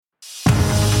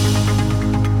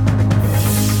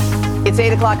It's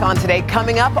 8 o'clock on Today.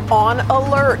 Coming up on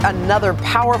Alert, another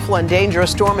powerful and dangerous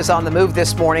storm is on the move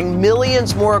this morning.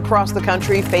 Millions more across the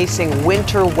country facing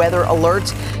winter weather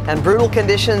alerts and brutal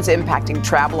conditions impacting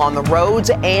travel on the roads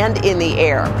and in the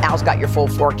air. Al's got your full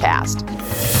forecast.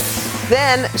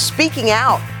 Then, speaking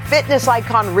out, fitness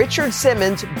icon Richard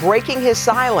Simmons breaking his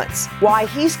silence. Why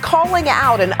he's calling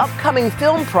out an upcoming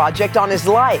film project on his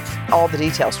life. All the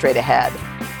details straight ahead.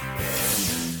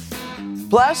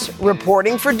 Plus,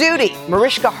 reporting for duty.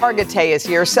 Mariska Hargitay is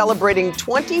here celebrating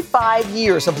 25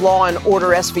 years of Law & Order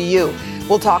SVU.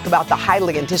 We'll talk about the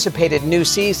highly anticipated new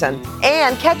season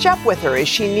and catch up with her as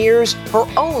she nears her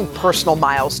own personal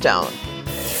milestone.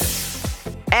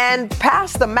 And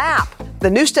Pass the Map, the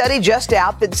new study just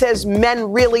out that says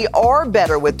men really are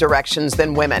better with directions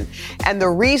than women. And the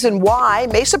reason why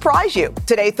may surprise you.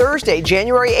 Today, Thursday,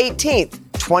 January 18th,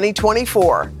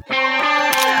 2024.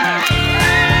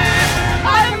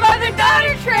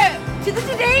 Daughter trip to the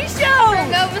Today Show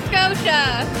from Nova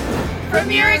Scotia. From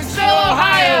Ericksville,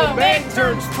 Ohio, Meg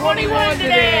turns 21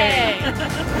 today.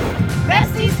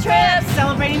 Besties trip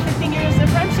celebrating 15 years of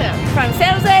friendship from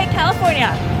San Jose,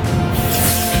 California.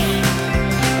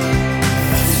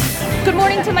 Good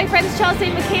morning to my friends Chelsea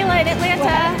and Michaela in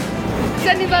Atlanta.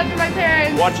 Sending love to my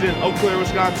parents. Watching in Eau Claire,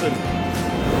 Wisconsin.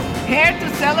 Here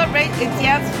to celebrate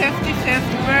Etienne's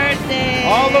 55th birthday.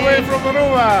 All the way from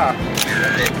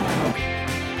Aruba.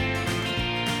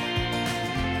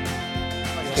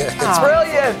 It's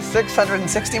brilliant.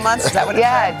 660 months, is that what it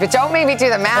Yeah, but don't make me do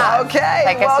the math. Okay,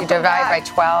 I guess you divide by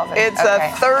 12. It's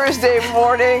a Thursday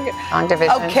morning. Long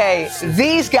division. Okay,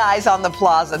 these guys on the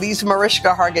plaza, these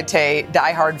Mariska Hargitay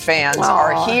diehard fans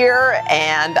are here,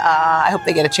 and I hope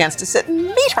they get a chance to sit and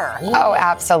meet her. Oh,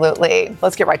 absolutely.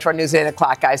 Let's get right to our news at 8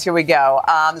 o'clock, guys. Here we go.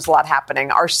 There's a lot happening.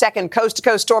 Our second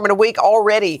coast-to-coast storm in a week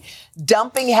already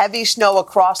dumping heavy snow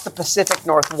across the Pacific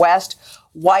Northwest.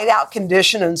 Whiteout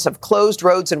conditions have closed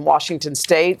roads in Washington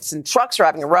state, and trucks are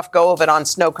having a rough go of it on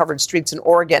snow-covered streets in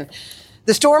Oregon.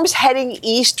 The storm's heading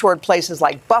east toward places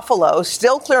like Buffalo,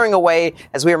 still clearing away,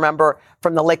 as we remember,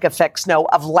 from the lake effect snow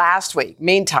of last week.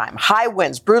 Meantime, high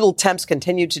winds, brutal temps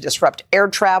continue to disrupt air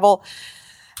travel.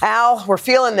 Al, we're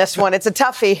feeling this one. It's a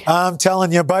toughie. I'm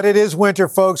telling you, but it is winter,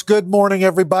 folks. Good morning,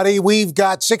 everybody. We've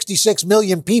got 66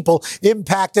 million people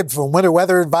impacted from winter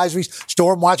weather advisories,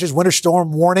 storm watches, winter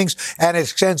storm warnings, and it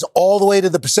extends all the way to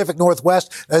the Pacific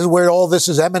Northwest. That is where all this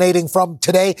is emanating from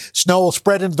today. Snow will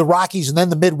spread into the Rockies and then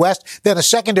the Midwest. Then a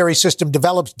secondary system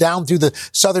develops down through the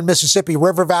southern Mississippi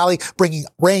River Valley, bringing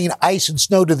rain, ice, and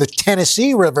snow to the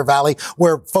Tennessee River Valley,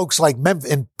 where folks like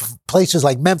in places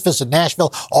like Memphis and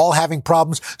Nashville all having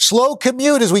problems. Slow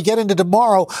commute as we get into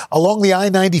tomorrow along the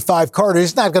I-95 corridor.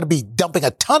 It's not going to be dumping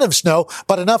a ton of snow,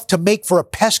 but enough to make for a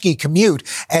pesky commute.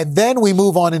 And then we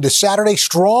move on into Saturday.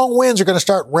 Strong winds are going to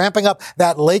start ramping up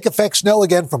that lake effect snow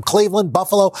again from Cleveland,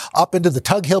 Buffalo, up into the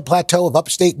Tug Hill Plateau of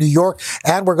upstate New York.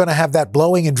 And we're going to have that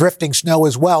blowing and drifting snow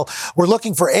as well. We're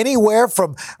looking for anywhere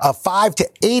from 5 to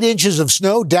 8 inches of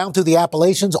snow down through the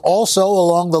Appalachians, also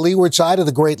along the leeward side of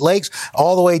the Great Lakes,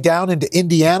 all the way down into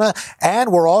Indiana.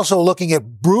 And we're also looking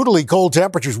at brutally cold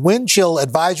temperatures, wind chill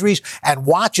advisories and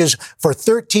watches for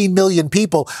 13 million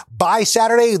people. By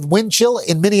Saturday, wind chill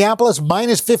in Minneapolis,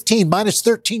 -15,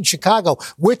 -13 Chicago,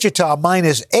 Wichita,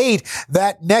 -8.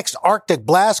 That next Arctic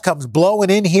blast comes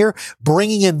blowing in here,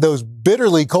 bringing in those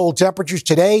bitterly cold temperatures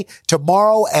today,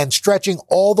 tomorrow, and stretching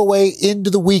all the way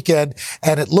into the weekend.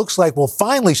 And it looks like we'll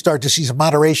finally start to see some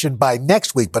moderation by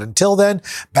next week. But until then,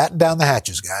 batten down the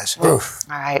hatches, guys. Oof.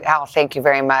 All right, Al, thank you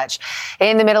very much.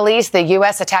 In the Middle East, the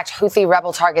U.S. attacked Houthi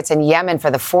rebel targets in Yemen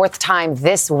for the fourth time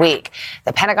this week.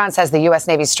 The Pentagon says the U.S.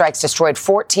 Navy strikes destroyed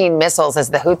 14 missiles as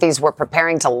the Houthis were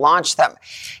preparing to launch them.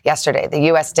 Yesterday, the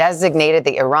U.S. designated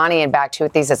the Iranian-backed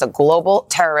Houthis as a global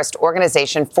terrorist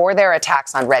organization for their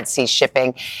attacks on Red Sea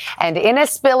shipping. And in a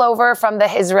spillover from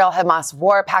the Israel-Hamas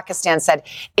war, Pakistan said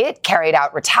it carried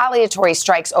out retaliatory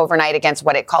strikes overnight against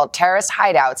what it called terrorist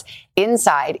hideouts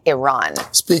inside Iran.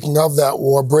 Speaking of that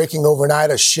war, breaking overnight,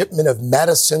 a shipment of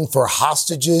medicine for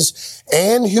hostages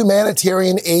and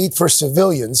humanitarian aid for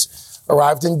civilians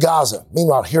arrived in Gaza.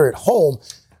 Meanwhile, here at home,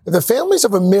 the families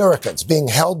of Americans being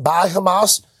held by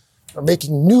Hamas are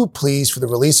making new pleas for the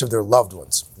release of their loved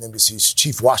ones. NBC's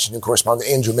chief Washington correspondent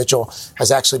Andrea Mitchell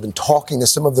has actually been talking to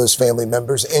some of those family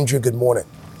members. Andrea, good morning.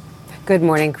 Good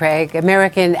morning, Craig.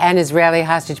 American and Israeli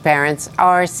hostage parents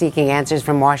are seeking answers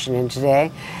from Washington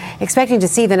today, expecting to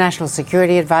see the National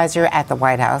Security Advisor at the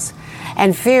White House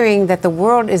and fearing that the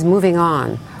world is moving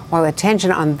on while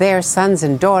attention on their sons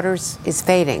and daughters is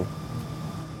fading.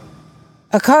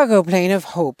 A cargo plane of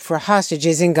hope for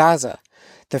hostages in Gaza.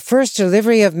 The first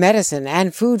delivery of medicine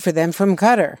and food for them from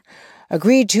Qatar.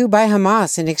 agreed to by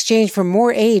Hamas in exchange for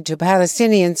more aid to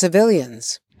Palestinian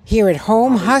civilians. Here at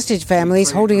home, hostage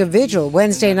families holding a vigil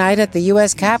Wednesday night at the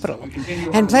U.S. Capitol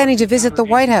and planning to visit the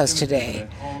White House today,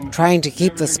 trying to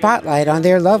keep the spotlight on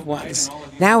their loved ones,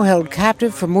 now held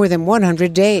captive for more than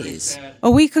 100 days.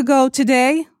 A week ago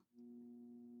today,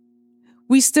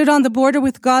 we stood on the border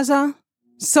with Gaza,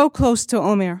 so close to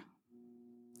Omer.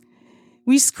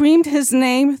 We screamed his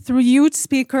name through huge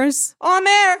speakers.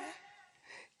 Omer,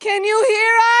 can you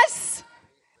hear us?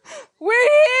 We're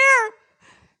here.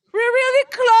 We're really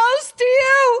close to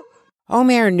you.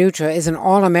 Omer Nutra is an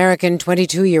all-American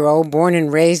 22-year-old born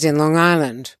and raised in Long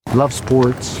Island. Loves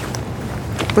sports.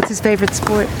 What's his favorite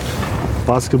sport?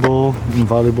 Basketball and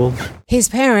volleyball. His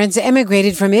parents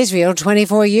emigrated from Israel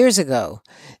 24 years ago.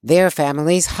 Their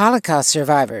families, Holocaust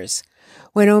survivors.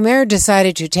 When Omer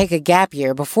decided to take a gap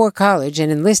year before college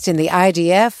and enlist in the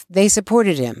IDF, they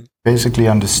supported him. Basically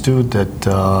understood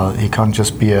that he can't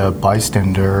just be a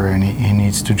bystander and he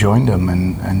needs to join them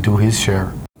and do his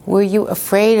share. Were you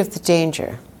afraid of the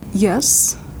danger?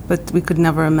 Yes, but we could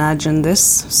never imagine this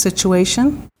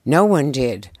situation. No one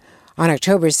did. On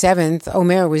October 7th,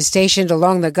 Omer was stationed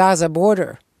along the Gaza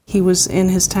border. He was in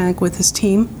his tank with his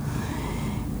team,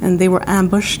 and they were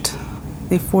ambushed.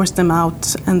 They forced them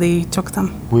out, and they took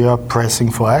them. We are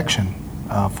pressing for action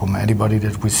from anybody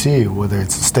that we see, whether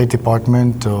it's the State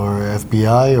Department or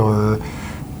FBI or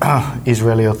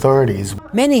Israeli authorities.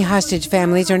 Many hostage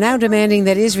families are now demanding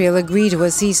that Israel agree to a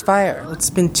ceasefire. It's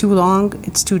been too long.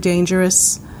 It's too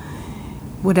dangerous.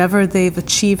 Whatever they've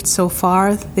achieved so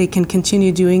far, they can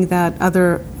continue doing that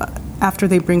after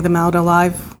they bring them out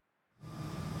alive.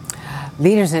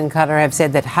 Leaders in Qatar have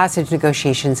said that hostage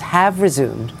negotiations have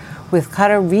resumed, with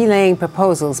Qatar relaying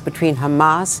proposals between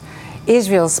Hamas,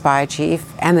 Israel's spy chief,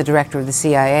 and the director of the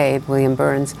CIA, William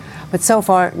Burns. But so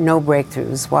far, no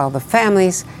breakthroughs, while the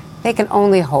families, they can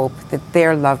only hope that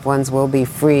their loved ones will be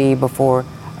free before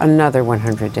another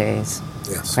 100 days.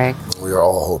 Yes, Craig? We are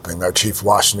all hoping. Our chief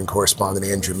Washington correspondent,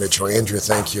 Andrea Mitchell. Andrea,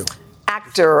 thank you.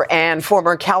 Actor and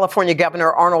former California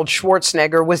Governor Arnold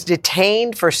Schwarzenegger was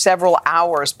detained for several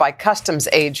hours by customs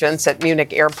agents at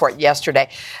Munich airport yesterday.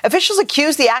 Officials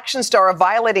accused the action star of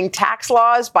violating tax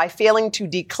laws by failing to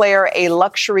declare a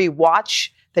luxury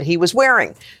watch that he was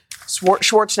wearing.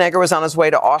 Schwarzenegger was on his way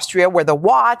to Austria, where the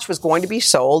watch was going to be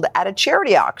sold at a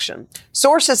charity auction.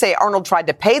 Sources say Arnold tried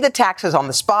to pay the taxes on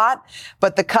the spot,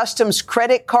 but the customs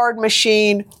credit card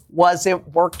machine wasn't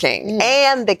working.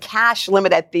 And the cash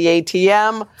limit at the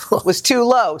ATM was too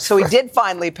low. So he did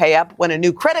finally pay up when a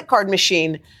new credit card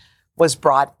machine was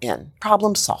brought in.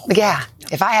 Problem solved. Yeah.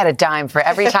 If I had a dime for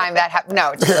every time that happened.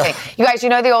 No, just kidding. You guys, you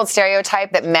know the old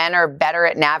stereotype that men are better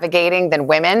at navigating than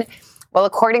women? Well,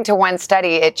 according to one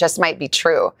study, it just might be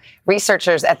true.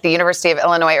 Researchers at the University of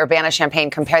Illinois Urbana-Champaign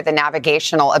compared the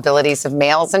navigational abilities of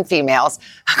males and females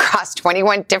across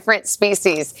 21 different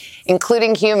species,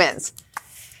 including humans.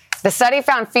 The study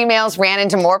found females ran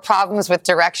into more problems with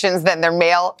directions than their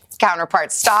male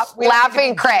counterparts. Stop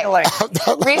laughing, Craig.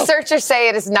 Researchers say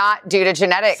it is not due to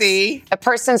genetics. See? A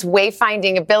person's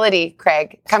wayfinding ability,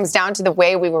 Craig, comes down to the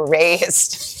way we were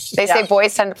raised. They say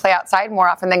boys tend to play outside more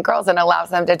often than girls, and allows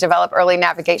them to develop early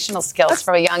navigational skills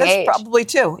from a young age. That's probably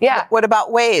too. Yeah. What about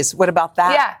Waze? What about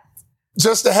that? Yeah.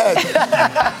 Just ahead.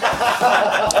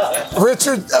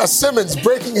 Richard Simmons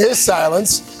breaking his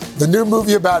silence. The new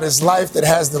movie about his life that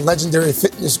has the legendary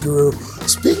fitness guru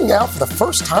speaking out for the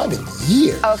first time in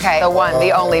years. Okay, the one,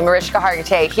 the only, Mariska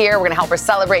Hargitay here. We're going to help her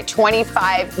celebrate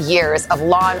 25 years of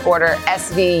Law & Order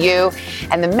SVU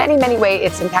and the many, many ways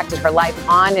it's impacted her life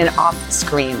on and off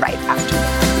screen right after.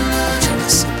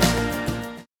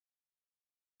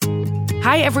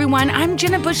 Hi, everyone. I'm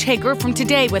Jenna Bush Hager from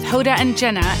Today with Hoda and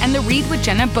Jenna and the Read with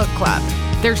Jenna book club.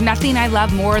 There's nothing I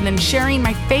love more than sharing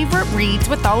my favorite reads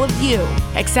with all of you,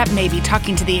 except maybe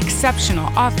talking to the exceptional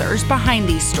authors behind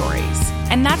these stories.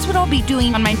 And that's what I'll be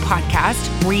doing on my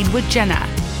podcast, Read with Jenna.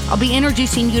 I'll be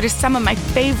introducing you to some of my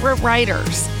favorite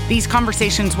writers. These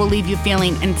conversations will leave you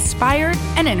feeling inspired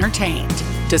and entertained.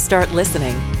 To start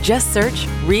listening, just search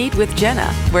Read with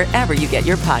Jenna wherever you get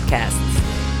your podcasts.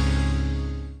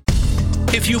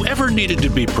 If you ever needed to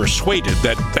be persuaded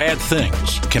that bad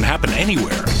things can happen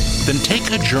anywhere, then take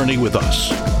a journey with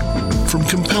us. From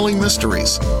compelling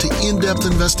mysteries to in-depth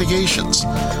investigations,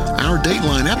 our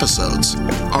Dateline episodes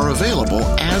are available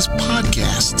as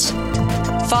podcasts.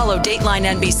 Follow Dateline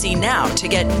NBC now to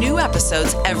get new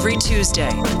episodes every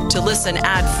Tuesday. To listen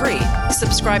ad-free,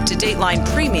 subscribe to Dateline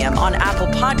Premium on Apple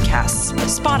Podcasts,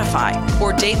 Spotify,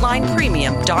 or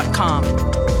DatelinePremium.com.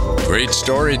 Great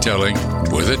storytelling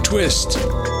with a twist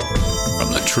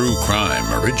from the True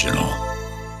Crime Original.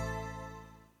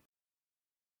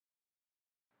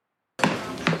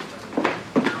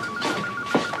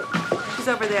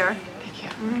 there. Thank you.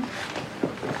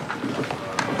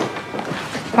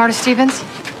 Marta Stevens?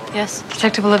 Yes.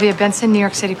 Detective Olivia Benson, New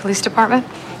York City Police Department.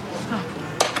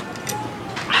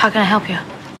 How can I help you?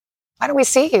 Why don't we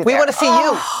see you? We want to see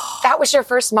you. That was your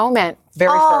first moment.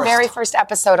 Very first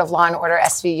episode of Law & Order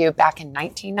SVU back in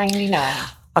 1999.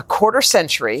 A quarter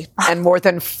century and more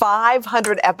than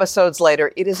 500 episodes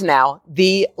later, it is now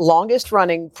the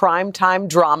longest-running primetime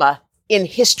drama in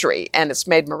history. And it's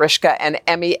made Mariska an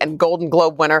Emmy and Golden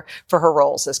Globe winner for her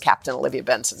roles as Captain Olivia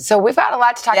Benson. So we've got a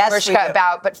lot to talk to Mariska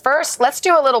about. But first, let's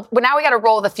do a little. Well, now we got to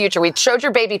roll the future. We showed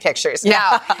your baby pictures.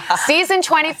 Yeah. Now, season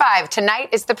 25. Tonight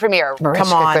is the premiere. Mariska,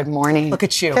 Come on. good morning. Look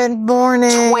at you. Good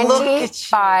morning.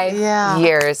 25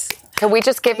 years. Can we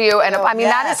just give you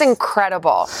that is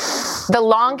incredible. The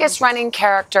longest running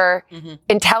character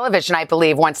in television, I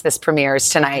believe, once this premieres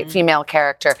tonight, female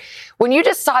character. When you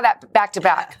just saw that back to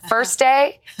back, first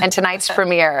day and tonight's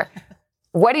premiere,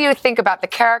 what do you think about the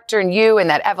character and you and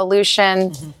that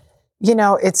evolution? You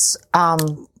know, it's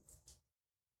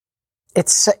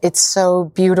so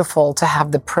beautiful to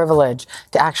have the privilege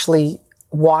to actually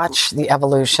watch the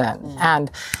evolution.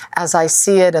 And as I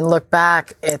see it and look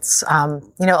back, it's,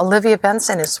 Olivia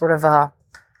Benson is sort of a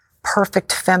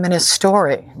perfect feminist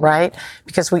story, right?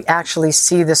 Because we actually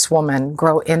see this woman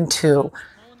grow into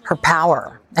her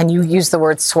power. And you use the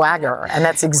word swagger, and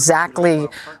that's exactly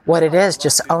what it is,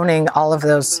 just owning all of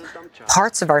those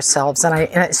parts of ourselves. And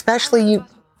especially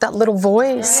that little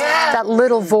voice,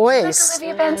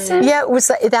 Olivia Benson? Yeah, it was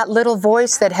that little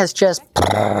voice that has just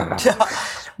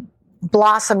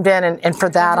blossomed in, and for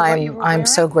that I'm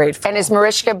so grateful. And has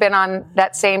Mariska been on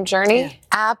that same journey?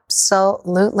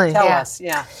 Absolutely. Tell us,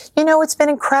 yeah. You know, it's been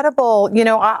incredible. You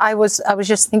know, I was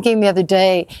just thinking the other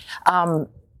day,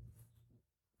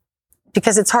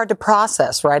 because it's hard to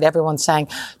process, right? Everyone's saying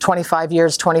 25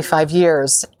 years,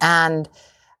 and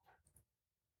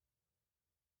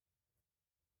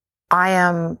I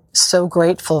am so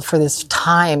grateful for this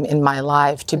time in my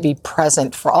life to be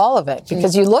present for all of it,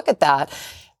 because you look at that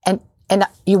and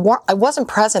I wasn't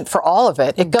present for all of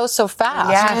it. It goes so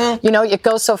fast. Yeah. You know, it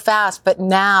goes so fast. But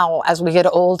now, as we get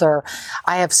older,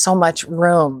 I have so much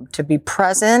room to be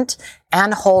present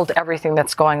and hold everything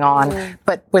that's going on,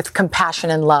 but with compassion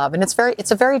and love. And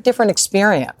it's a very different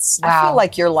experience. Wow. I feel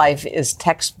like your life is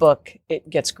textbook. It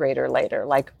gets greater later.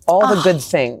 Like all the good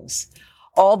things.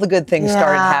 All the good things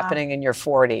started happening in your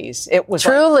 40s. It was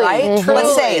truly, right? Truly,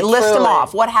 Let's say, list them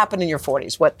off. What happened in your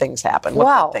 40s? What things happened?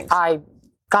 What good things? I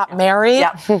got married.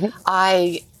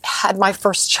 I had my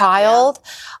first child.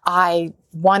 I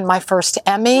won my first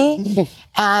Emmy.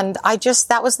 And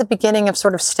that was the beginning of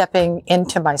sort of stepping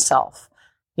into myself,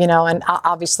 you know, and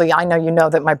obviously I know you know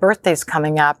that my birthday's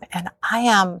coming up, and I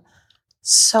am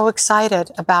so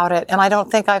excited about it. And I don't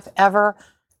think I've ever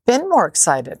been more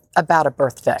excited about a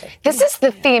birthday. This is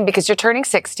the theme because you're turning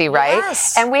 60, right?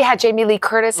 Yes. And we had Jamie Lee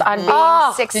Curtis on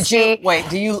being 60.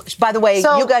 By the way,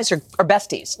 you guys are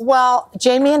besties. Well,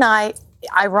 Jamie and I,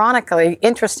 ironically,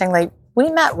 interestingly, we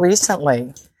met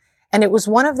recently. And it was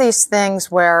one of these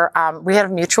things where we had a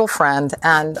mutual friend,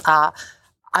 and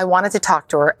I wanted to talk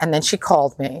to her, and then she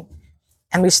called me.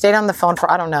 And we stayed on the phone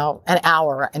for, an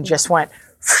hour, and just went,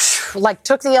 like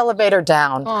took the elevator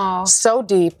down so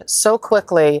deep, so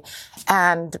quickly.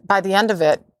 And by the end of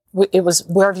it, it was,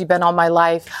 where have you been all my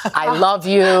life? I love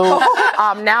you.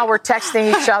 Now we're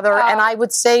texting each other. And I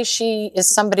would say she is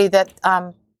somebody that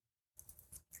I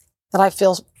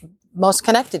feel most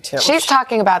connected to. She's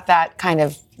talking about that kind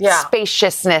of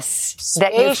spaciousness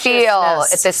that you feel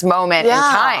at this moment in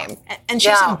time. And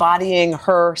she's embodying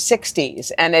her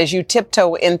 60s. And as you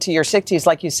tiptoe into your 60s,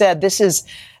 like you said, this is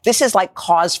like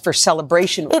cause for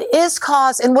celebration. It is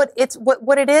cause. And what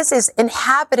it is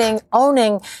inhabiting,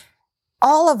 owning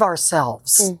all of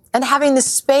ourselves and having the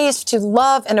space to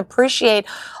love and appreciate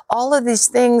all of these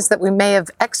things that we may have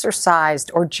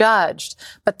exercised or judged.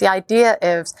 But the idea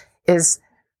is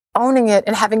owning it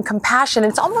and having compassion.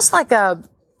 It's almost like a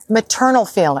maternal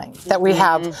feeling that we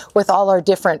have with all our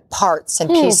different parts and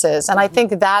pieces. And I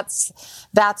think that's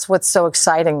what's so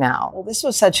exciting now. Well, this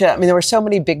was there were so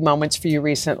many big moments for you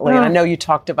recently. And I know you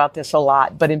talked about this a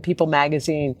lot, but in People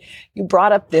magazine, you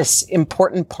brought up this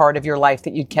important part of your life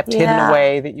that you'd kept hidden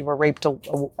away, that you were raped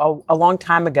a long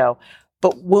time ago.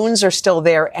 But wounds are still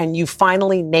there, and you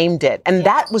finally named it. And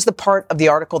that was the part of the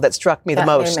article that struck me the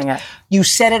most. Naming it. You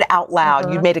said it out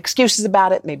loud. You made excuses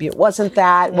about it. Maybe it wasn't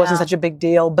that. It wasn't such a big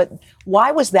deal. But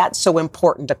why was that so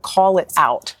important to call it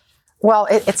out? Well,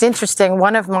 it's interesting.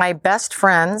 One of my best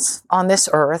friends on this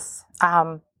earth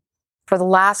for the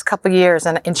last couple of years,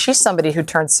 and she's somebody who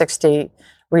turned 60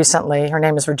 recently. Her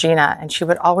name is Regina. And she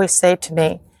would always say to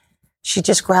me, she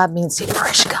just grabbed me and said,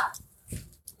 Mariska,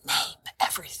 name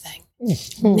everything.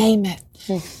 Name it.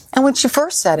 And when she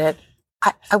first said it,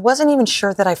 I wasn't even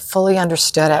sure that I fully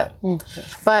understood it.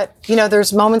 But,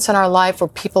 there's moments in our life where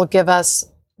people give us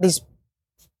these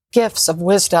gifts of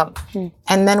wisdom,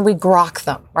 and then we grok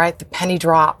them, right? The penny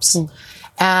drops.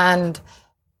 And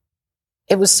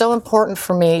it was so important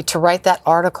for me to write that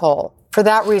article for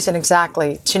that reason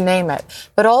exactly, to name it.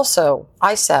 But also,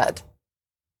 I said,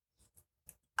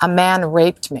 a man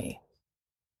raped me.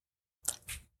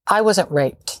 I wasn't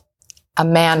raped. A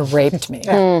man raped me.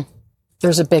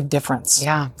 There's a big difference.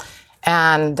 Yeah.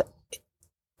 And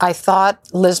I thought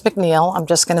Liz McNeil, I'm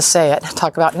just going to say it,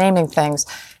 talk about naming things,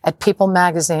 at People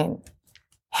magazine,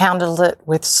 handled it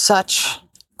with such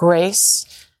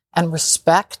grace and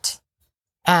respect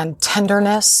and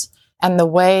tenderness and the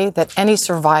way that any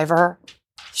survivor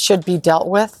should be dealt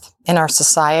with in our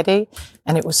society.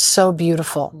 And it was so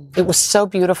beautiful. It was so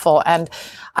beautiful. And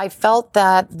I felt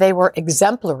that they were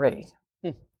exemplary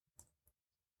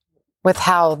with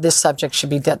how this subject should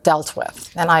be dealt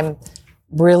with. And I'm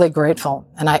really grateful,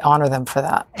 and I honor them for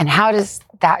that. And how does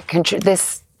that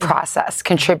this process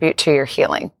contribute to your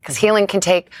healing? Because healing can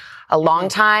take a long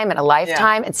time and a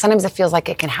lifetime, and sometimes it feels like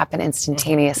it can happen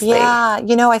instantaneously. Yeah,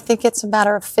 I think it's a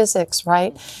matter of physics,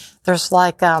 right? There's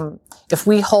like, if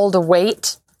we hold a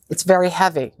weight, it's very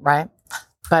heavy, right?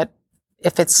 But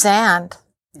if it's sand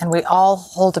and we all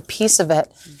hold a piece of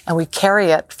it and we carry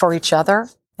it for each other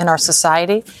in our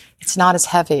society, it's not as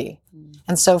heavy.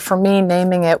 And so for me,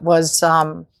 naming it was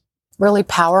really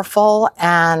powerful,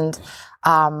 and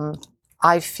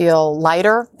I feel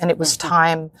lighter, and it was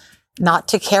time not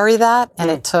to carry that. And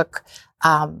it took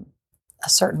a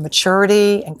certain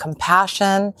maturity and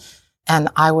compassion, and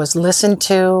I was listened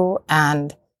to,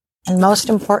 and most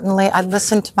importantly, I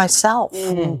listened to myself.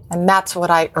 And that's what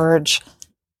I urge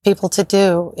people to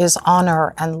do, is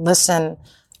honor and listen,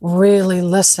 really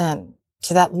listen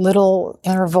to that little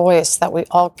inner voice that we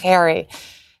all carry.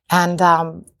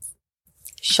 And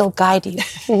she'll guide you.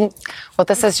 Well,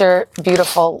 this is your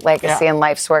beautiful legacy and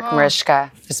life's work,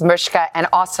 Mariska. As Mariska, and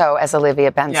also as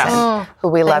Olivia Benson, who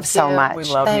we love so much. We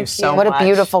love you so much. What much. a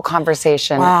beautiful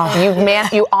conversation. Wow.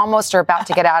 You almost are about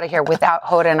to get out of here without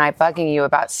Hoda and I bugging you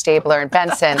about Stabler and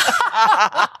Benson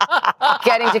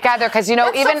getting together. Because,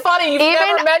 That's even so funny. You've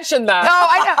never mentioned that. No,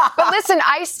 I know. But listen,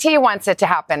 Ice-T wants it to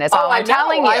happen, is all I'm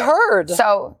telling you. I heard.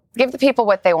 So give the people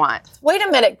what they want. Wait a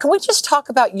minute. Can we just talk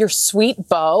about your sweet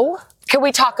bow? Can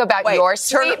we talk about your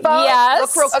sweet bow? Yes.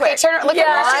 Look real quick. Okay, look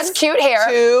at Marcia's cute hair.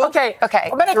 2, Okay.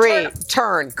 Okay. 3,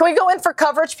 turn. Can we go in for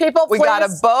coverage, people, please? We got a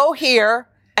bow here,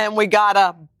 and we got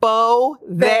a bow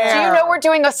there. Do you know we're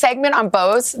doing a segment on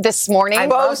bows this morning? I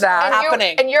love that.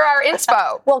 And you're our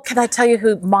inspo. Well, can I tell you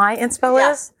who my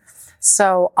inspo is?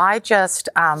 So I just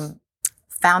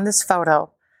found this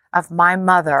photo of my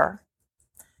mother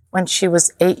when she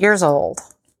was 8 years old,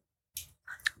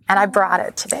 and I brought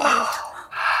it today.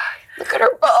 Look at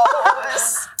her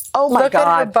bows. Oh my Look God.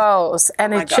 at her bows.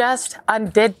 And it just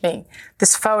undid me.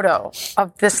 This photo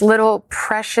of this little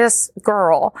precious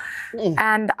girl.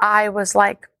 And I was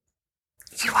like,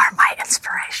 you are my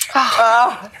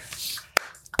inspiration.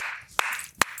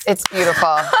 It's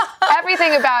beautiful.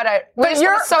 Everything about it. But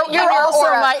you're also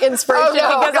my inspiration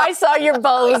because I saw your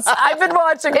bows. I've been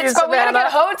watching you, But we gotta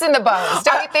get Hodes in the bows,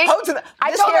 don't you think?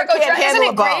 I told her, isn't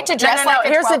it great to dress like a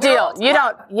 12-year-old? Here's the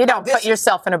deal. You don't put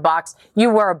yourself in a box.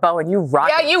 You wear a bow and you rock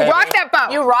it. Yeah, you rock that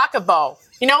bow. You rock a bow.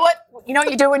 You know what? You know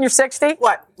what you do when you're 60?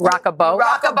 What? Rock a bow.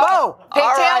 Rock a bow.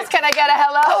 Pigtails, Right. can I get a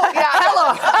hello? Yeah,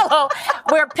 Hello.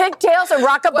 Wear pigtails and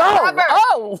rock a bow. Whatever.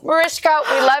 Oh. Mariska,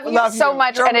 we love you so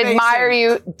much. You're and amazing. admire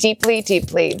you deeply,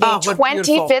 deeply. The what 25th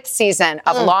beautiful. season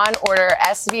of Law & Order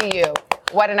SVU.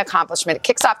 What an accomplishment. It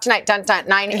kicks off tonight,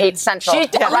 9/8 Central.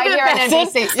 Right here on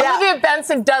NBC. Olivia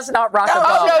Benson does not rock a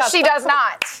bow. Oh, no, she does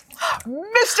not.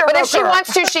 Mr. But if she Roker.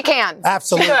 wants to, she can.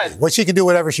 Absolutely. Well, she can do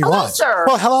whatever she wants. sir.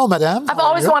 Well, hello, madame. I've How are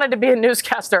always you? wanted to be a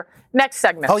newscaster. Next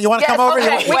segment. Oh, you want to Yes, come over?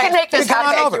 okay. We can make this Come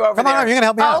on happen. over. You over Come on there. over. You're going to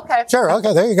help me out. okay. Sure.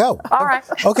 Okay. There you go. All right.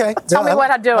 Okay. Tell me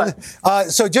what I do.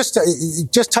 So just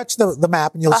touch the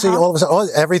map, and you'll see all of a sudden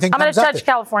everything I'm comes gonna up. touch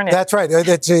California. That's right.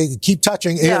 Keep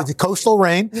touching. Yeah. The coastal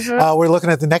rain. We're looking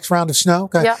at the next round of snow.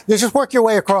 Okay. Yeah. You just work your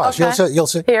way across. Okay. You'll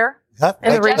see. Here. Yep.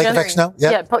 In the like region. next snow.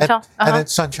 Yep. Yeah, and then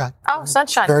sunshine. Oh,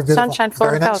 sunshine. Very beautiful. Sunshine,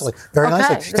 Florida Very coast. nicely. Very Okay.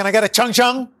 nicely. Can I get a chung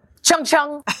chung? Chung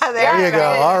chung. There you go.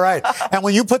 All right. And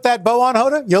when you put that bow on,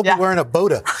 Hoda, you'll be wearing a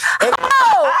boda.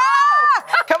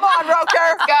 Come on,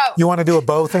 Roker. Go. You want to do a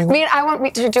bow thing? I want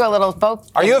me to do a little bow.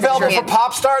 Are you available for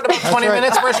Pop Star in about 20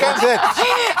 minutes, Mariska? That's it.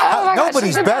 Oh my gosh.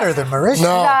 Nobody's better than Mariska.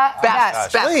 No.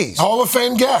 Best. Please. Hall of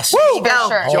Fame guest. For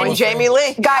sure. And Jamie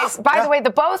Lee. Guys, by the way, the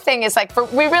bow thing is like,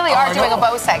 we really are doing a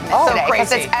bow segment today because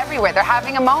crazy. it's everywhere. They're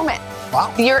having a moment.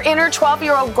 Wow. Your inner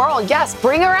 12-year-old girl, yes,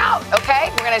 bring her out, okay?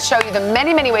 We're going to show you the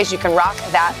many, many ways you can rock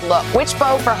that look. Which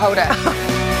bow for Hoda?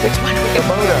 Which one are we going to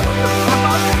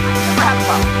have a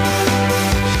bow.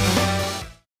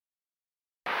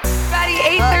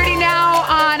 8:30 now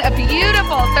on a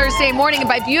beautiful Thursday morning. And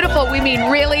by beautiful, we mean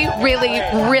really, really,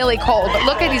 really cold. But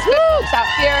look at these boobs out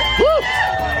here.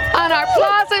 On our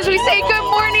plazas, we say good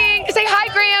morning. Say hi,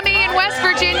 Grammy in West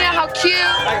Virginia. How cute.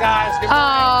 Hi, guys. Good morning.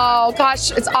 Oh,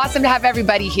 gosh. It's awesome to have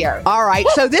everybody here. All right.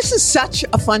 So this is such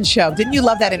a fun show. Didn't you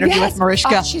love that interview with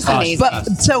Mariska? Oh, she's amazing. But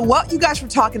so what you guys were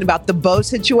talking about, the bow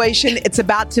situation, it's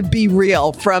about to be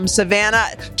real. From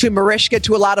Savannah to Mariska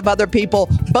to a lot of other people.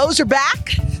 Bows are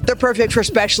back. They're perfect for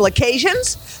special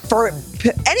occasions, for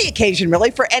any occasion, really,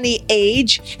 for any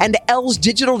age. And Elle's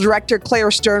digital director,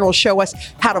 Claire Stern, will show us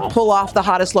how to pull off the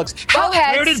hottest looks.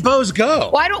 Bowheads. Where did bows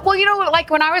go? Well, you know, like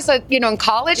when I was, in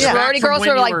college, sorority girls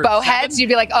were like bowheads. You'd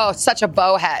be like, oh, such a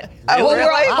bowhead. Oh,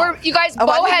 we're you guys,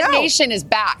 Bowhead Nation is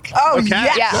back. Oh, Okay.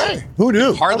 yes. Hey, who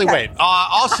knew? Hardly wait.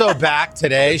 Also back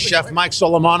today, Chef Mike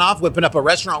Solomonov whipping up a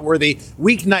restaurant-worthy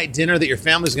weeknight dinner that your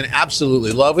family's going to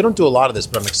absolutely love. We don't do a lot of this,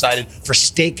 but I'm excited for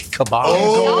steak kebab.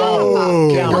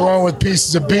 Can't go wrong with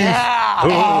pieces of beef.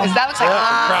 Yeah. That looks like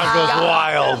Crowd goes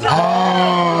wild.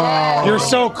 You're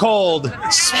so cold.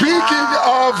 Speaking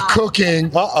of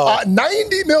cooking,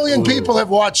 90 million people have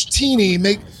watched Teeny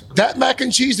make that mac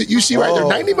and cheese that you see right there.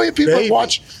 90 million people have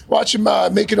watch him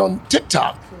make it on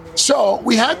TikTok. So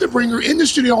we had to bring her in the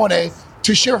studio on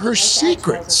to share her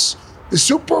secrets. The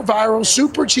super viral,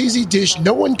 super cheesy dish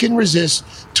no one can resist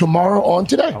tomorrow on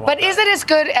Today. But is it as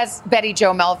good as Betty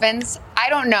Jo Melvin's? I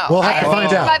don't know. We'll have to find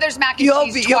out. I had mother's mac and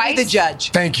cheese You'll twice. be the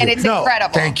judge. Thank you. And it's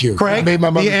incredible. Thank you. Craig, Made my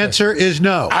mother the answer is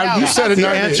no. You said it. The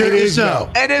answer is no.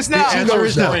 It is no. The answer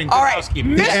is no. All right.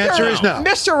 The answer is no.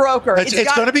 Mr. Roker. It's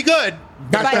going to be good.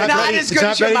 But not as good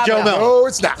as your Betty Jo mother. Melvin. No,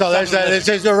 it's not. So there's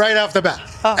right off the bat.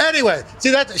 Anyway, see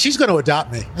that she's going to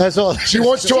adopt me. That's all. She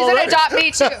wants to She's going to already. adopt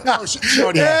me, too. No, she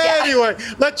already has. Anyway,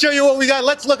 let's show you what we got.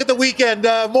 Let's look at the weekend.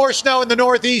 More snow in the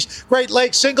Northeast, Great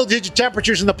Lakes, single-digit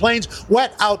temperatures in the plains,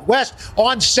 wet out west.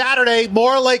 On Saturday,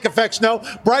 more lake effect snow,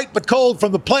 bright but cold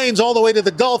from the plains all the way to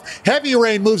the Gulf. Heavy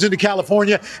rain moves into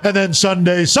California. And then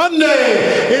Sunday,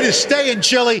 it is staying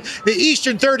chilly. The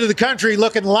eastern third of the country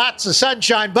looking lots of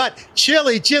sunshine, but chilly,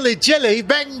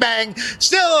 bang, bang.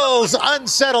 Still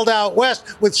unsettled out west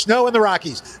with snow in the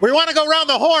Rockies. We want to go around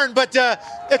the horn, but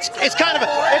it's kind of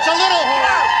it's a little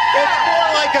horn.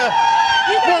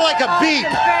 It's more like a beep.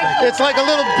 It's like a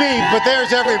little beep, but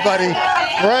there's everybody.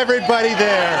 For everybody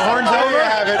there. Horn's over. There you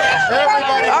have it.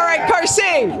 Everybody. All right,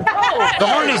 Carson. The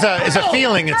horn is a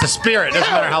feeling. It's a spirit.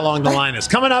 Doesn't matter how long the line is.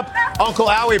 Coming up, Uncle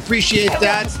Al, we appreciate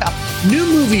that. New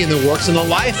movie in the works on the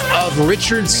life of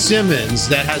Richard Simmons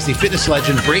that has the fitness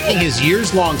legend breaking his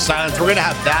years-long silence. We're going to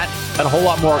have that and a whole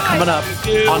lot more coming up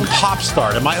on Pop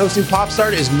Start. Am I hosting Pop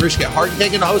Start? Is Mariska Hargitay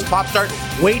going to host Pop Start?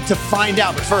 Wait to find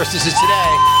out. But first, this is Today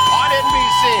on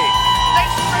NBC.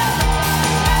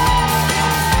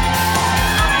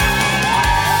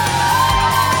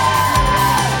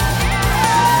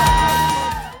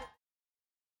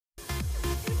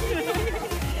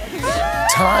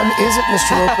 Time is it,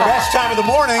 Mr. Roper? Best time of the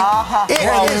morning.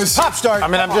 It is Pop Start. I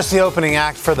mean, I'm just the opening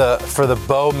act for the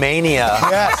bow mania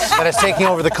that is taking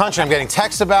over the country. I'm getting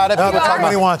texts about it. People talking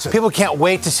everybody wants it. People can't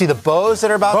wait to see the bows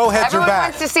that are about. Bowheads Everyone are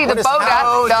back. wants to see the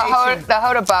Boda, the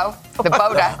Hoda bow. The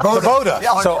Boda. The Boda.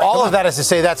 So all of that is to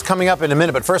say that's coming up in a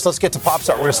minute. But first, let's get to Pop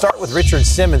Start. We're going to start with Richard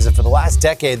Simmons. And for the last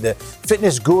decade, the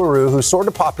fitness guru who soared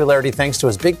to popularity thanks to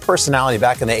his big personality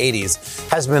back in the 80s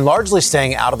has been largely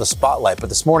staying out of the spotlight. But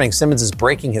this morning, Simmons is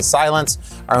breaking his silence.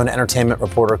 Our own entertainment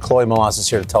reporter, Chloe Molas, is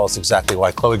here to tell us exactly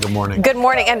why. Chloe, good morning. Good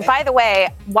morning. And by the way,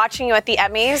 watching you at the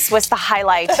Emmys was the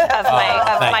highlight of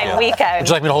my weekend. Would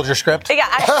you like me to hold your script? Yeah,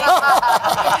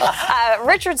 actually.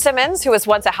 Richard Simmons, who was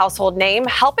once a household name,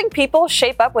 helping people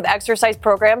shape up with exercise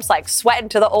programs like Sweatin'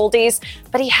 to the Oldies,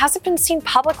 but he hasn't been seen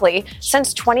publicly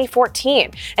since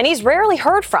 2014. And he's rarely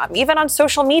heard from, even on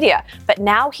social media. But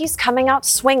now he's coming out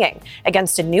swinging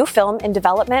against a new film in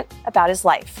development about his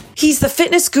life. He's the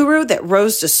fitness guru that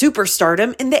rose to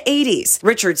superstardom in the 80s.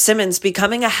 Richard Simmons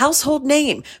becoming a household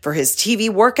name for his TV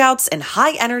workouts and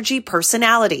high-energy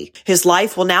personality. His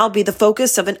life will now be the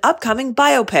focus of an upcoming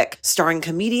biopic starring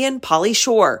comedian Pauly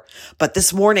Shore. But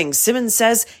this morning, Simmons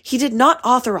says he did not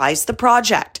authorize the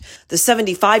project. The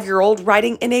 75-year-old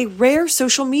writing in a rare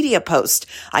social media post,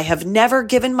 "I have never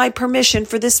given my permission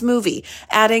for this movie,"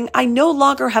 adding, "I no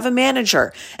longer have a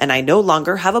manager and I no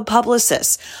longer have a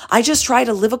publicist. I just try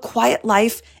to live a quiet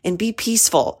life and be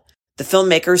peaceful." The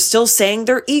filmmaker is still saying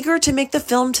they're eager to make the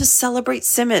film to celebrate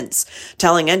Simmons,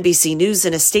 telling NBC News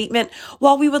in a statement,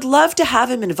 "While we would love to have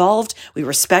him involved, we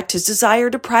respect his desire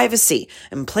to privacy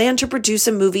and plan to produce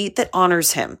a movie that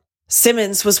honors him."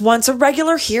 Simmons was once a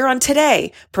regular here on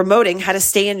Today, promoting how to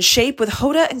stay in shape with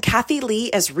Hoda and Kathy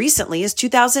Lee as recently as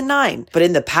 2009. But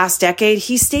in the past decade,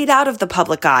 he stayed out of the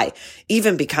public eye,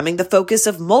 even becoming the focus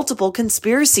of multiple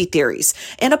conspiracy theories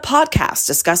and a podcast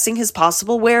discussing his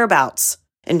possible whereabouts.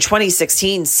 In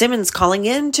 2016, Simmons calling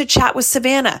in to chat with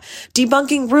Savannah,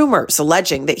 debunking rumors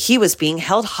alleging that he was being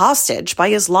held hostage by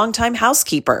his longtime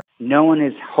housekeeper. "No one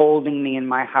is holding me in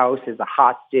my house as a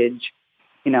hostage.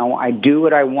 You know, I do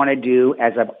what I want to do,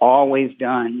 as I've always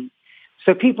done.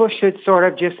 So people should sort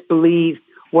of just believe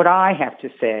what I have to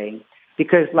say,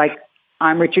 because, like,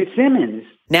 I'm Richard Simmons."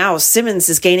 Now Simmons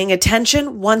is gaining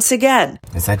attention once again.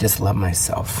 "Because I just love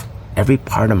myself, every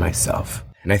part of myself.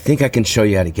 And I think I can show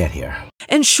you how to get here."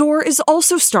 And Shore is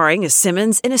also starring as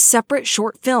Simmons in a separate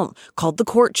short film called The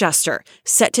Court Jester,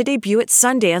 set to debut at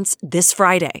Sundance this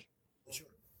Friday.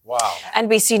 Wow.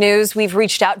 NBC News, we've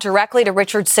reached out directly to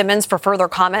Richard Simmons for further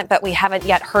comment, but we haven't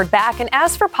yet heard back. And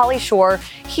as for Pauly Shore,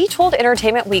 he told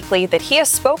Entertainment Weekly that he has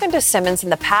spoken to Simmons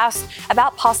in the past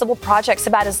about possible projects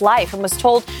about his life and was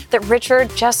told that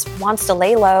Richard just wants to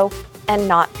lay low and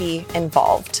not be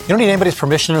involved. You don't need anybody's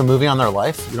permission to a movie on their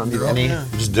life. You don't need any. You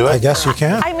just do it. I guess you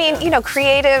can. I mean,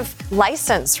 creative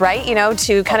license, right?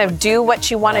 To kind of do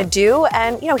what you want to do.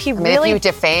 And, he If you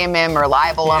defame him or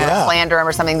libel him or slander him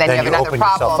or something, then you have another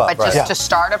problem. But just to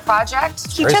start a project,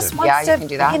 he just wants you can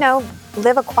do that.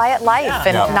 live a quiet life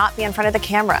and not be in front of the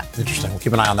camera. Interesting. We'll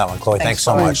keep an eye on that one, Chloe. Thanks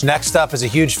so much. Next up is a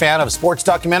huge fan of sports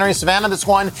documentaries. Savannah, this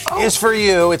one is for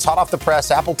you. It's hot off the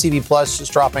press. Apple TV Plus is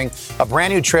dropping a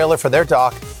brand new trailer for their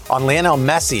doc on Lionel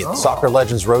Messi, the soccer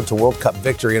legend's road to World Cup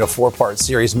victory in a 4-part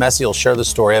series. Messi will share the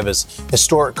story of his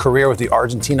historic career with the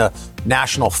Argentina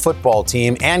national football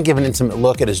team and give an intimate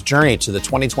look at his journey to the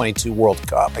 2022 World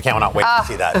Cup. I cannot wait to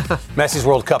see that. Messi's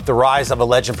World Cup, The Rise of a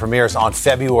Legend, premieres on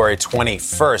February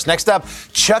 21st. Next up,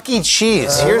 Chuck E.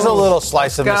 Cheese. Here's a little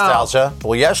slice of nostalgia.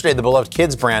 Well, yesterday, the beloved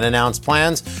kids brand announced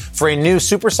plans for a new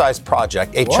supersized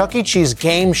project. A Chuck E. Cheese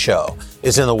game show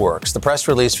is in the works. The press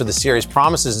release for the series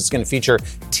promises it's going to feature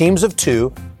teams of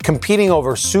 2 competing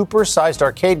over supersized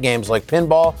arcade games like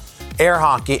pinball, air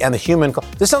hockey, and the human.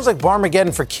 This sounds like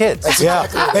Barmageddon for kids. Yeah,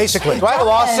 basically. Do I have a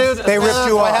lawsuit? They ripped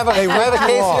you off. Do I have a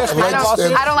case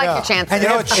here? I don't like your chances. And you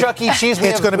know what, Chuck E. Cheese?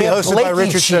 It's going to be hosted by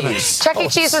Richard Simmons. Chuck E.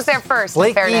 Cheese was there first.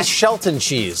 Blakey Shelton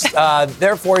Cheese.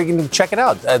 Therefore, you can check it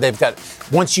out. They've got,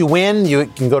 once you win, you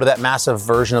can go to that massive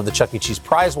version of the Chuck E. Cheese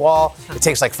prize wall. It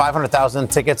takes like 500,000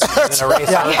 tickets in a race.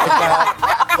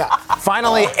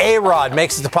 Finally, A-Rod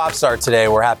makes it to Popstar today,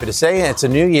 we're happy to say. It's a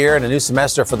new year and a new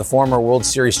semester for the former World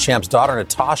Series champ's daughter,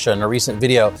 Natasha. In a recent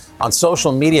video on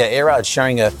social media, A-Rod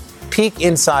sharing a peek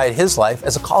inside his life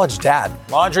as a college dad.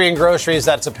 Laundry and groceries,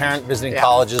 that's a parent visiting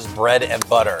colleges, bread and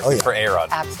butter for A-Rod.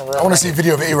 Absolutely. I want to see a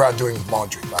video of A-Rod doing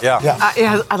laundry. Yeah,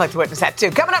 I'd like to witness that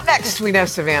too. Coming up next, we know,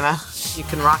 Savannah, you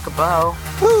can rock a bow.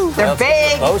 They're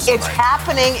big. It's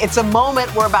happening. It's a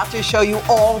moment. We're about to show you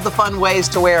all the fun ways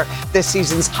to wear this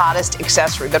season's hottest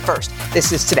accessory. But first,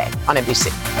 this is Today on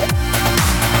NBC.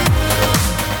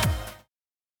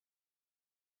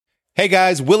 Hey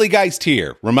guys, Willie Geist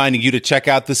here, reminding you to check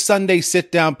out the Sunday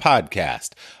Sit Down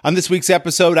podcast. On this week's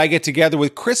episode, I get together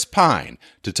with Chris Pine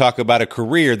to talk about a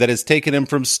career that has taken him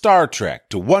from Star Trek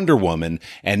to Wonder Woman,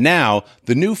 and now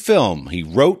the new film he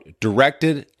wrote,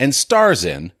 directed, and stars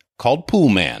in called Pool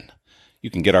Man. You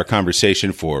can get our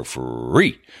conversation for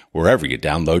free wherever you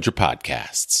download your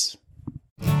podcasts.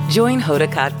 Join Hoda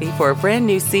Kotb for a brand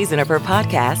new season of her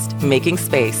podcast, Making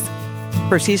Space.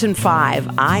 For Season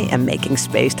 5, I am making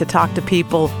space to talk to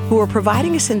people who are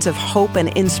providing a sense of hope and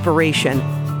inspiration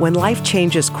when life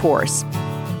changes course.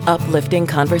 Uplifting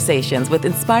conversations with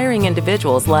inspiring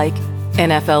individuals like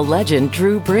NFL legend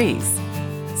Drew Brees,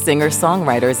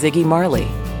 singer-songwriter Ziggy Marley,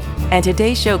 and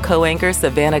Today Show co-anchor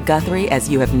Savannah Guthrie as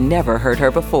you have never heard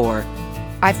her before.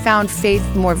 I found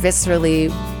faith more viscerally,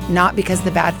 not because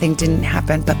the bad thing didn't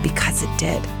happen, but because it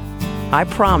did. I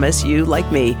promise you,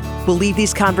 like me, will leave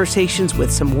these conversations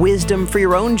with some wisdom for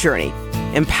your own journey,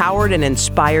 empowered and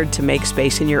inspired to make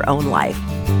space in your own life.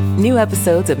 New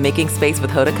episodes of Making Space with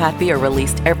Hoda Kotb are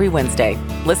released every Wednesday.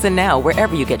 Listen now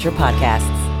wherever you get your podcasts.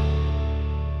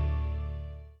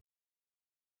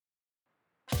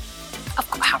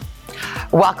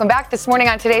 Welcome back this morning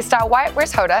on Today's Style.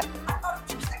 Where's Hoda?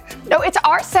 No, it's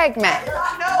our segment. No,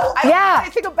 I don't know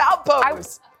anything about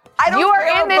bows. You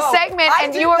are in this segment,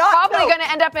 and you are probably going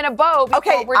to end up in a bow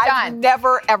before we're done. I've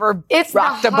never, ever It's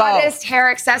rocked the a bow. hottest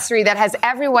hair accessory that has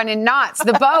everyone in knots.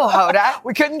 The bow, Hoda.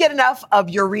 We couldn't get enough of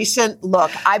your recent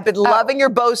look. I've been loving your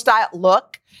bow style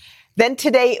look. Then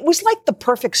today, it was like the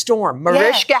perfect storm.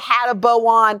 Mariska had a bow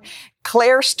on.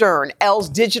 Claire Stern, Elle's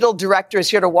digital director, is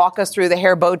here to walk us through the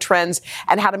hair bow trends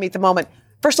and how to meet the moment.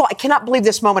 First of all, I cannot believe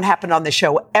this moment happened on the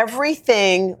show.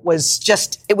 Everything was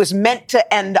it was meant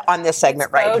to end on this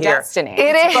segment right here. Destiny.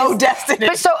 It's bow destiny.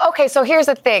 But so here's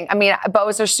the thing. I mean,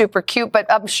 bows are super cute, but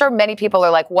I'm sure many people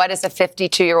are like, what is a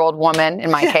 52-year-old woman, in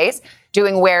my case,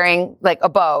 wearing like a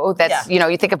bow that's,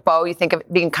 you think of bow, you think of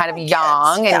being kind of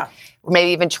young and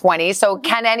maybe even 20. So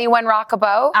can anyone rock a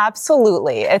bow?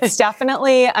 Absolutely. It's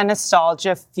definitely a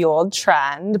nostalgia-fueled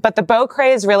trend, but the bow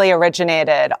craze really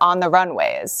originated on the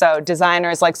runways. So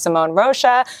designers like Simone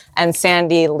Rocha and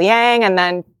Sandy Liang, and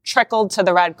then trickled to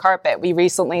the red carpet. We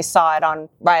recently saw it on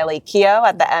Riley Keough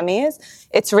at the Emmys.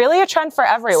 It's really a trend for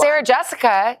everyone. Sarah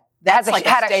Jessica had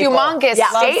a humongous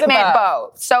statement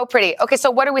bow. So pretty. Okay,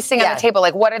 so what are we seeing on the table?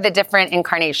 Like, what are the different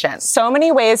incarnations? So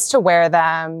many ways to wear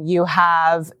them. You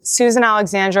have Susan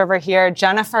Alexandra over here,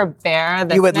 Jennifer Bear.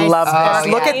 You would love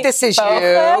this. Look at this is you.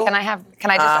 Can I just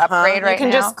upgrade right now? You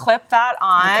can just clip that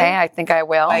on. Okay, I think I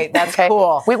will. Wait, that's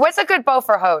cool. Wait, what's a good bow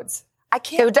for Hodes? I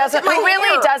can't. Who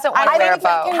really doesn't want to wear a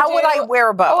bow? How would I wear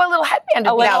a bow? Oh, a little headband.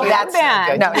 That's not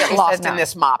good. No, get lost in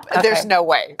this mop. Okay. There's no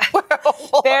way.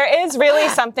 There is really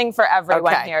something for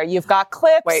everyone here. You've got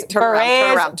clips,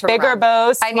 berets, bigger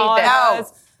bows, smaller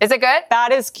bows. Is it good?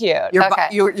 That is cute. You're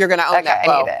going to own that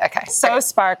bow. I need it. Okay. So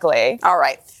sparkly. All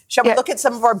right. Shall we look at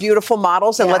some of our beautiful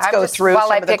models and let's go through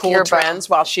some of the cool trends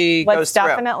while she goes through? Let's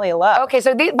definitely look. Okay,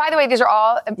 so by the way, these are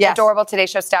all adorable Today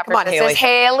Show staffers. Come on, This is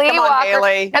Haley Come on, Walker.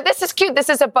 Haley. Now, this is cute. This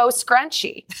is a bow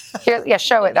scrunchie. Here,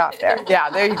 show it off there. Yeah,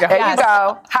 there you go. There you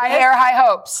go. High hair, high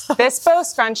hopes. This bow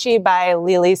scrunchie by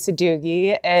Lili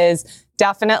Sadughi is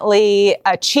definitely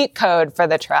a cheat code for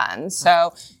the trend.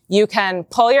 So you can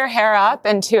pull your hair up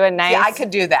into a nice I could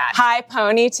do that. high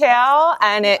ponytail,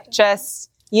 and it just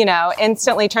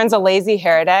instantly turns a lazy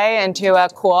hair day into a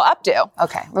cool updo.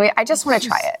 Okay. I just want to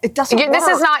try it. It doesn't work. This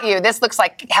is not you. This looks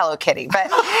like Hello Kitty. But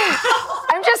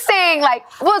I'm just saying,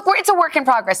 look, it's a work in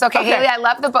progress. Okay, Haley, I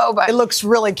love the bow, but it looks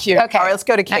really cute. Okay. All right, let's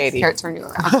go to Katie. Here, turn you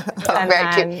around.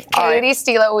 Very cute. Katie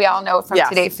Stilo, we all know from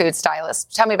Today Food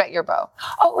Stylist. Tell me about your bow.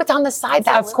 Oh, it's on the side.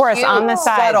 That's of course, on the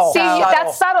side. Subtle. See,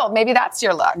 that's subtle. Maybe that's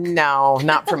your look. No,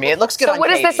 not for me. It looks good on So what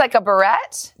Katie. is this, like a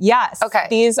barrette? Yes. Okay.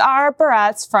 These are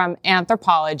barrettes from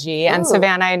Anthropology. And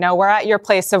Savannah, I know we're at your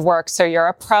place of work, so you're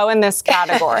a pro in this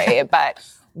category, but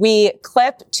we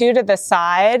clip two to the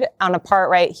side on a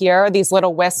part right here, these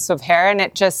little wisps of hair, and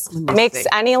it just makes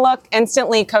any look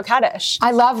instantly coquettish. I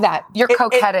love that. You're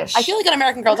coquettish. I feel like an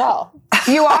American Girl doll.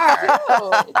 You are.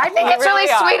 I think it's really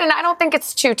sweet, and I don't think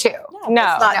it's too.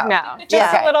 No.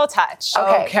 Just a little touch.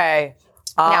 Okay.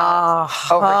 Now,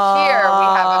 over here, we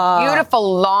have a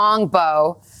beautiful long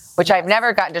bow, which I've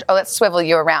never gotten to. Oh, let's swivel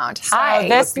you around. Hi.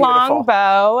 This long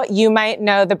bow, you might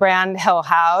know the brand Hill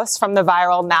House from the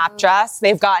viral nap dress.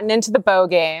 They've gotten into the bow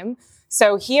game.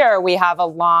 So here we have a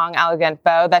long, elegant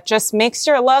bow that just makes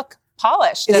your look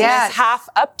polished in this half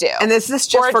updo. And is this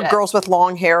just for girls with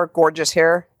long hair, gorgeous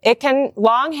hair?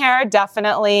 Long hair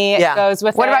definitely goes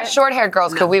with it. What about short-haired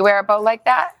girls? Could we wear a bow like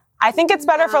that? I think it's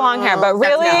better for long hair, but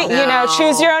really,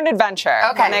 choose your own adventure.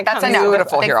 Okay, that's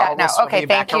beautiful here. Okay,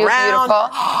 thank you. Beautiful.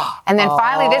 And then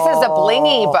finally, this is a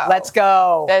blingy bow. Let's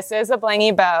go. This is a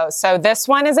blingy bow. So this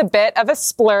one is a bit of a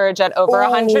splurge at over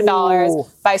 $100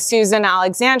 by Susan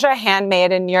Alexandra,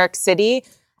 handmade in New York City.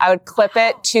 I would clip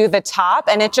it to the top,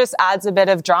 and it just adds a bit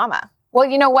of drama. Well,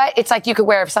 you know what? It's like you could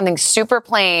wear something super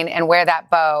plain and wear that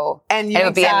bow, and it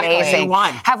would be amazing.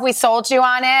 Have we sold you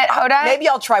on it, Hoda? Maybe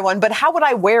I'll try one, but how would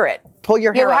I wear it? Pull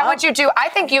your hair up? How would you do? I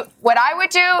think what I would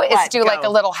do is do like a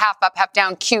little half up, half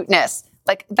down cuteness.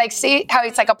 Like see how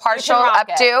it's like a partial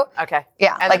updo? Okay.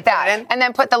 Yeah, and like that. And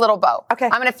then put the little bow. Okay.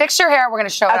 I'm going to fix your hair. We're going to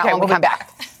show it when we come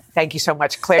back. Thank you so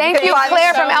much, Claire. Thank you,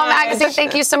 Claire from Elle Magazine.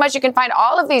 Thank you so much. You can find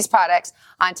all of these products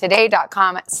on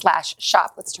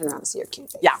today.com/shop. Let's turn around and see your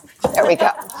cute face. Yeah. There we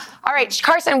go. All right,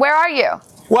 Carson, where are you?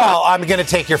 Well, I'm going to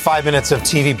take your 5 minutes of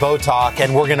TV Bow Talk,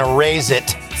 and we're going to raise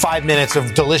it 5 minutes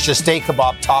of delicious steak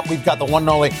kebab talk. We've got the one and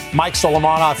only Mike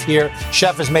Solomonov here.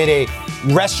 Chef has made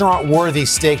a restaurant-worthy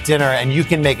steak dinner, and you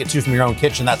can make it, too, from your own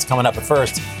kitchen. That's coming up. But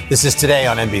first, this is Today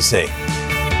on NBC.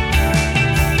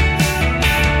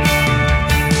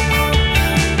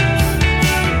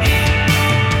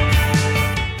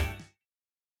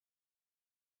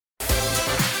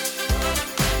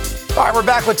 All right, we're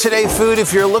back with Today Food.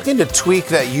 If you're looking to tweak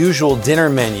that usual dinner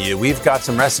menu, we've got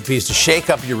some recipes to shake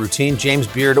up your routine. James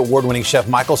Beard award-winning chef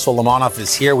Michael Solomonov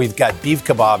is here. We've got beef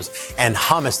kebabs and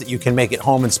hummus that you can make at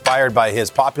home, inspired by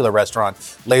his popular restaurant,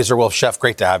 Laser Wolf. Chef,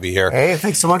 great to have you here. Hey,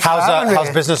 thanks so much for having me.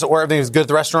 How's business at work? Everything's good at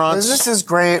the restaurants? Business is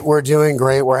great. We're doing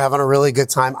great. We're having a really good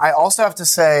time. I also have to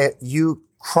say, you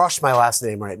crushed my last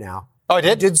name right now. Oh, I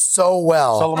did? You did so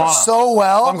well. Solomonov. So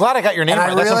well. I'm glad I got your name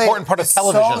right. That's an important part of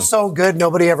television. So good.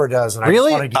 Nobody ever does. And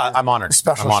Really? I just want to give I'm honored. A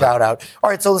special I'm honored. shout out. All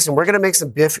right, so listen, we're going to make some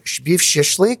beef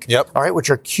shishlik. Yep. All right, which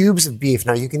are cubes of beef.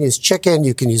 Now, you can use chicken,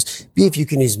 you can use beef, you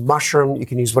can use mushroom, you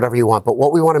can use whatever you want. But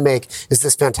what we want to make is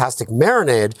this fantastic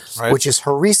marinade, which is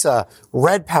harissa,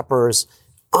 red peppers,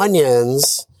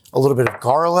 onions, a little bit of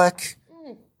garlic,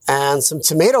 and some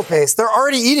tomato paste. They're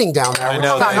already eating down there. I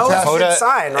know. That's a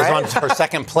sign, right? Is on her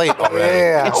second plate already.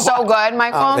 Yeah. It's so good,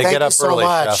 Michael. They Thank get you up so early,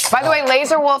 much. chef. By the way,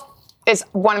 Laser Wolf is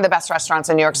one of the best restaurants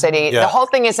in New York City. Yeah. The whole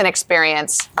thing is an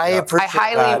experience. I appreciate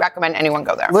highly that. recommend anyone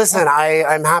go there. Listen,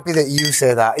 I'm happy that you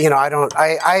say that. You know,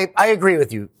 I agree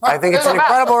with you. I think it's an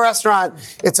incredible restaurant.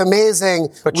 It's amazing.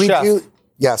 But chef,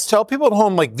 yes. Tell people at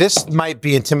home, like, this might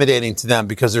be intimidating to them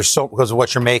because of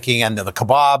what you're making and the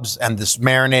kebabs and this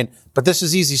marinade. But this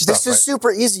is easy stuff. This is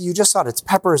super easy. You just saw it. It's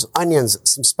peppers, onions,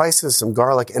 some spices, some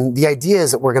garlic. And the idea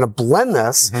is that we're going to blend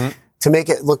this to make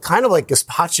it look kind of like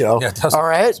gazpacho. Yeah, it does. All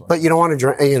right. But you don't want to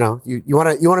drink, you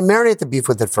want to marinate the beef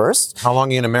with it first. How long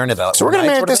are you going to marinate that? So we're going to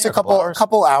marinate this a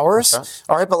couple hours. Okay.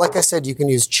 All right. But like I said, you can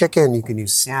use chicken, you can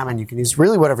use salmon, you can use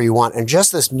really whatever you want. And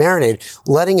just this marinade,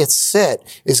 letting it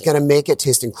sit is going to make it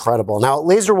taste incredible. Now at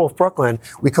Laser Wolf Brooklyn,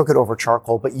 we cook it over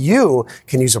charcoal, but you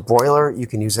can use a broiler, you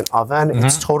can use an oven.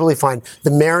 It's totally fine. The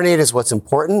marinade is what's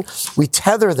important. We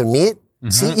tether the meat.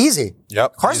 See, easy.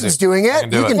 Yep. Carson's doing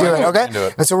it. You can do it.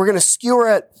 Okay. And so we're going to skewer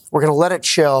it. We're going to let it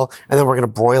chill, and then we're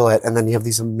going to broil it, and then you have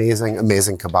these amazing,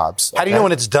 amazing kebabs. How do you know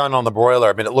when it's done on the broiler?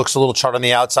 I mean, it looks a little charred on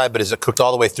the outside, but is it cooked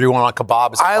all the way through on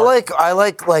kebab? I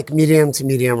like medium to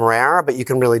medium rare, but you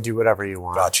can really do whatever you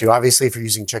want. Got you. Obviously, if you're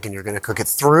using chicken, you're going to cook it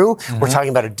through. We're talking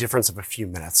about a difference of a few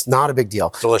minutes. Not a big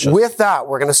deal. Delicious. With that,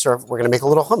 we're going to make a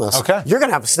little hummus. Okay. You're going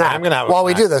to have a snack. I'm going to have a while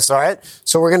snack. we do this. All right.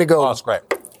 So we're going to go. Oh, it's great.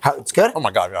 It's good? Oh,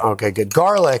 my God. Yeah. Okay, good.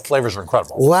 Garlic. Flavors are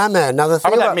incredible. Lemon. Now, the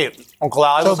thing How about that meat? Uncle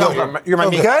Al, you're my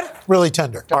meat. Good? Really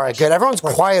tender. All right, good. Everyone's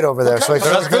quiet over there, so I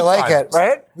feel like they like it,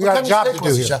 right? We got a job to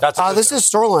do here. This is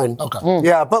sirloin. Okay.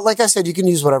 Yeah, but like I said, you can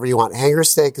use whatever you want. Hanger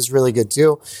steak is really good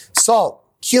too. Salt,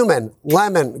 cumin,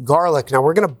 lemon, garlic. Now,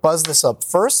 we're going to buzz this up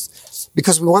first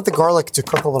because we want the garlic to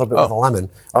cook a little bit with the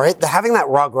lemon. All right? Having that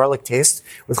raw garlic taste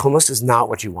with hummus is not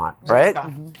what you want, right?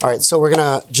 All right, so we're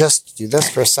going to just do this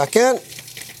for a second.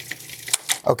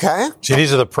 Okay. See,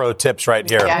 these are the pro tips right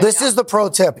here. This is the pro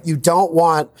tip. You don't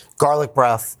want garlic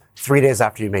breath 3 days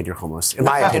after you made your hummus, in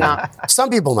my opinion.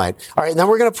 Some people might. All right, and then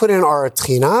we're going to put in our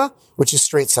trina, which is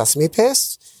straight sesame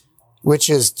paste, which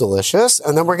is delicious.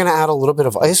 And then we're going to add a little bit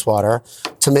of ice water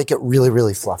to make it really,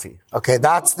 really fluffy. Okay,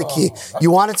 that's the key. You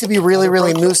want it to be really,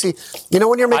 really moussey. You know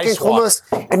when you're making hummus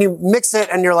and you mix it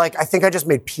and you're like, I think I just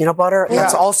made peanut butter? Yeah.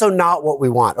 That's also not what we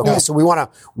want. Okay, so we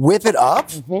want to whip it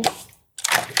up.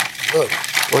 Look,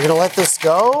 we're going to let this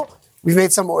go. We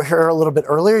made some here a little bit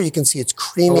earlier. You can see it's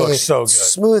creamy, so good.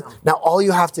 Smooth. Now, all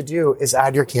you have to do is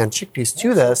add your canned chickpeas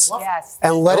to this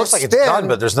and let it looks like spin. it's done,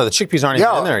 but the chickpeas aren't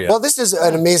even in there yet. Well, this is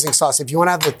an amazing sauce. If you want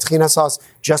to have the trina sauce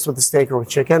just with the steak or with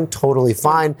chicken, totally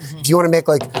fine. If you want to make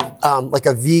like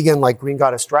a vegan, like green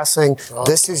goddess dressing,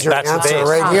 this is your answer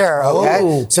right here.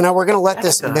 Okay. So now we're going to let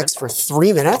this mix for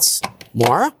 3 minutes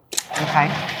more.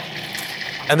 Okay.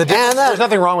 And there's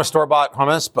nothing wrong with store-bought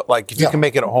hummus, but like if you can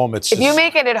make it at home, it's if you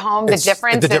make it at home, the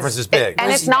difference is big. And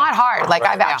it's not hard. Like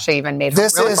I've actually even made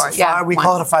this really is we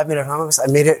call it a 5-minute hummus. I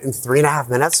made it in 3.5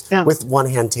 minutes with one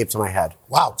hand taped to my head.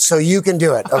 Wow. So you can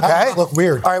do it, okay? Look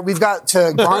weird. All right, we've got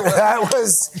to that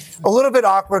was a little bit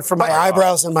awkward for my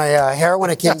eyebrows and my hair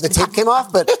when the tape came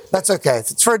off, but that's okay.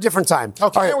 It's for a different time.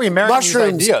 Okay, all right, we marinate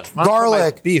mushrooms, these ideas.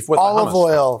 garlic, beef with olive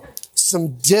oil,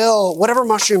 some dill, whatever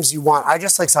mushrooms you want. I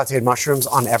just like sauteed mushrooms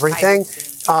on everything.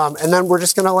 And then we're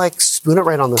just going to like spoon it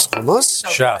right on this hummus.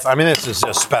 Chef, I mean, this is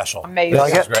just special. Amazing. You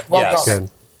like it? Great. Well done.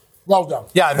 Well done.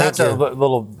 Yeah, and that's a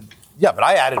little... Yeah, but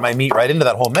I added my meat right into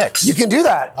that whole mix. You can do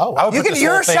that.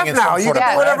 You're a chef now. You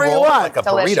can do whatever you want. Like a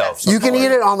burrito. You can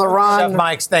eat it on the run. Chef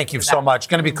Mike's, thank you so much.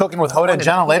 Going to be cooking with Hoda and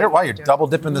Jenna later. Wow, you're double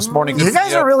dipping this morning. You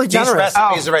guys are really generous. These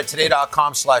recipes are at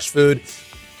today.com/food.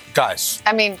 Guys.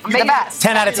 I mean, the best.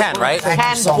 10 out of 10, right? 10,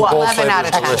 11 out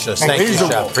of 10. Delicious. Thank you,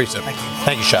 Chef. Appreciate it.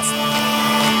 Thank you, Chef.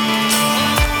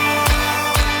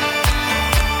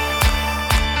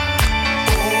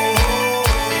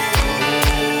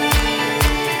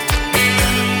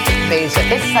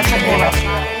 It's such a good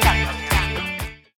restaurant.